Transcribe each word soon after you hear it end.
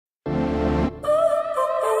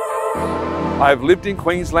I have lived in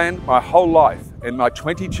Queensland my whole life. In my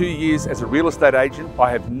 22 years as a real estate agent,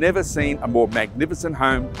 I have never seen a more magnificent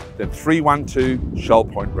home than 312 Shoal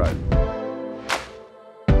Point Road.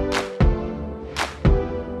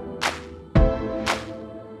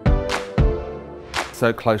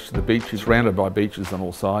 So close to the beach, you're surrounded by beaches on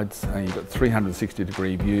all sides, and you've got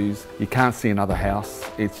 360-degree views. You can't see another house.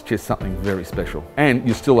 It's just something very special. And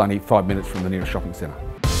you're still only 5 minutes from the nearest shopping centre.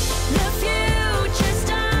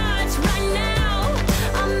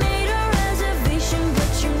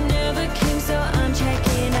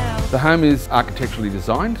 The home is architecturally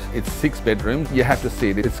designed. It's 6 bedrooms. You have to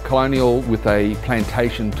see it. It's colonial with a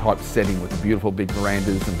plantation type setting with beautiful big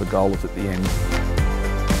verandas and pergolas at the end.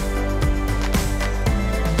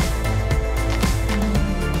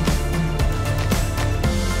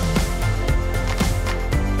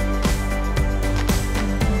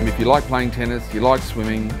 And if you like playing tennis, you like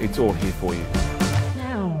swimming, it's all here for you.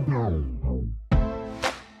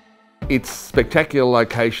 It's a spectacular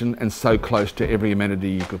location and so close to every amenity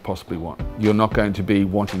you could possibly want. You're not going to be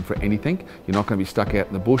wanting for anything. You're not going to be stuck out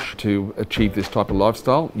in the bush to achieve this type of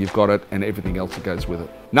lifestyle. You've got it and everything else that goes with it.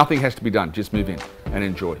 Nothing has to be done, just move in and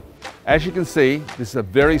enjoy. As you can see, this is a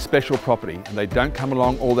very special property and they don't come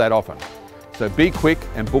along all that often. So be quick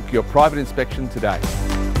and book your private inspection today.